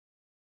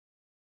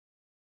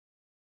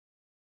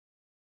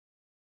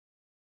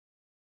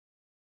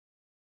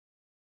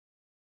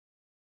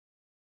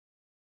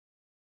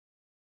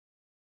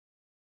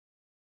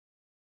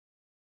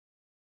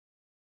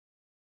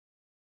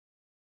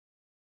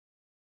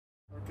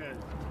good.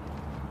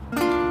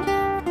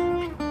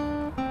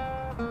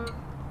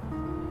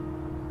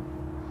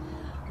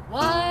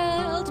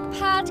 Wild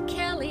Pat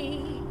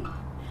Kelley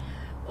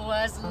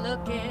was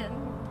looking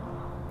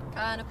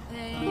kind of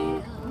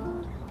pale,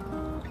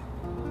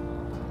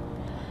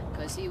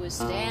 'cause he was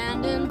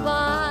standing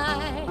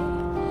by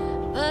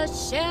the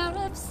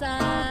sheriff's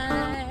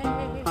side.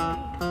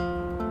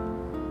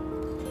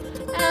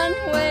 And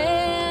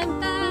when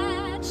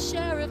that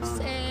sheriff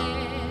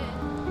said,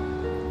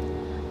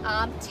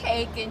 "I'm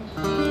taking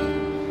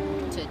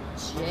you to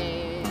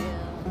jail,"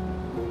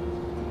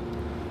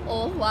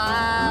 oh,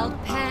 Wild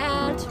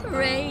Pat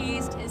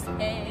raised his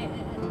head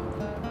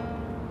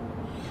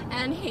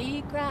and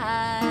he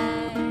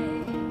cried.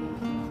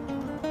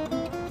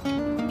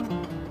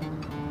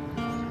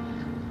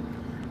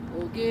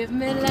 Oh, give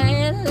me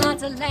land,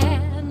 lots of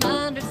land,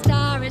 under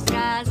starry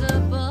skies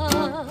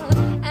above,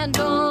 and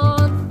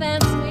don't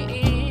fence me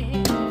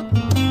in.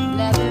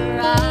 Let me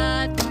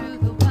ride through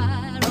the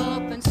wide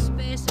open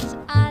spaces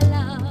I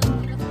love.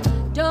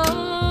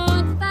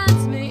 Don't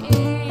fence me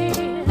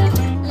in.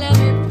 Let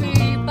me be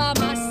by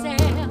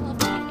myself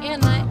in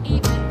the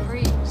evening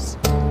breeze,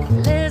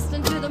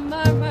 listen to the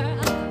murmur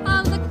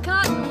of the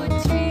cottonwood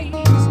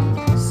trees.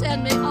 Send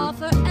me off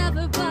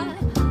forever, but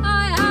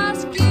I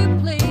ask you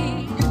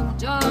please,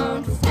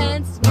 don't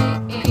fence me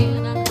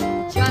in.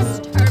 Just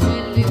turn me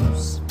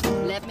loose.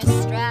 Let me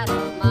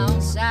straddle my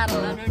own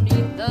saddle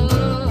underneath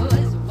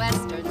those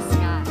western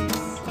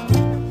skies.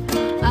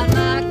 I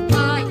like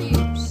my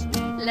use.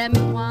 Let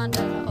me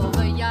wander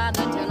over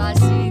yonder till I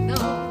see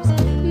those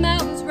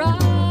mountains rise.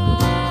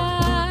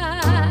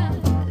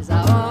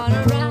 I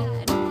wanna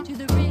ride to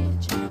the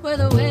ridge where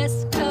the west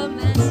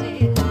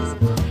commences,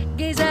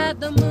 gaze at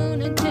the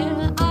moon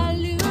until I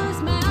lose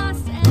my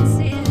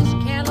senses.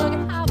 Can't look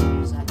at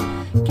houses,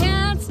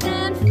 can't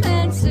stand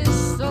fences,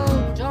 so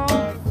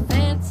don't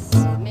fence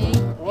me.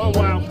 Well,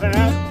 Wild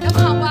Pat. Come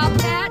on, Wild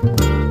Pat.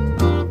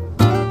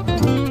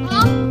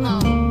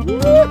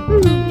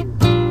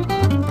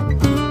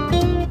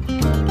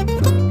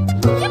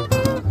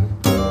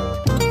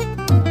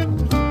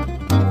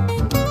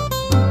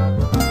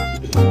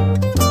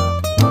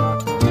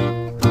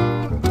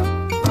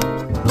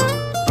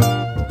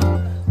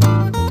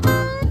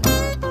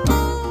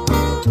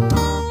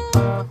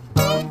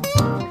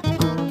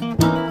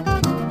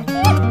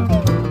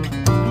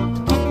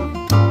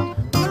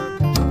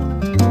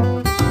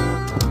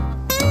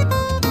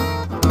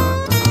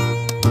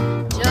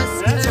 Just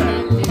That's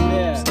turn me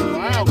loose.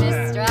 Wild Let me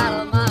Pat.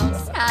 straddle my own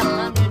saddle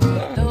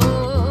underneath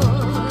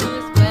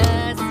those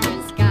western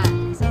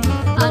skies.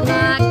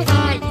 Unlike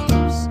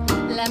cayuse,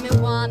 let me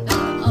wander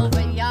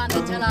over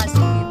yonder till I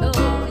see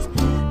those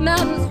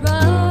mountains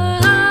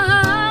rise.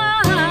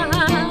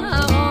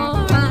 I'll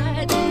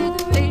ride to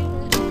the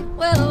ridge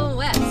where the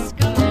west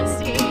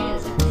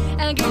commences,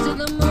 and gaze at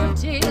the moon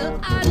till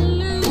I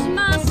lose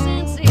my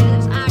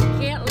senses. I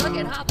can't look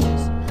at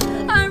hoppers,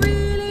 I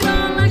really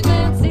don't like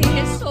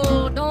fancies, so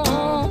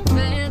don't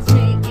fence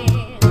me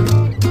in.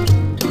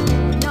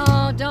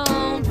 No,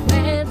 don't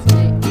fence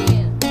me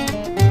in.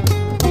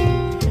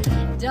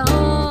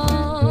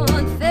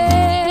 Don't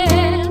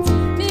fence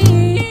me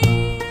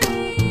in.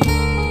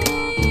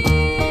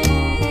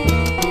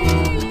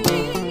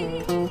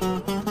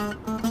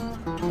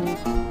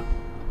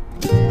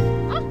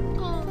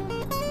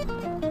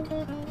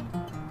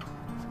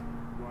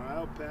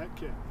 Wild Pat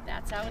Kelley.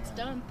 That's how it's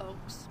done, folks.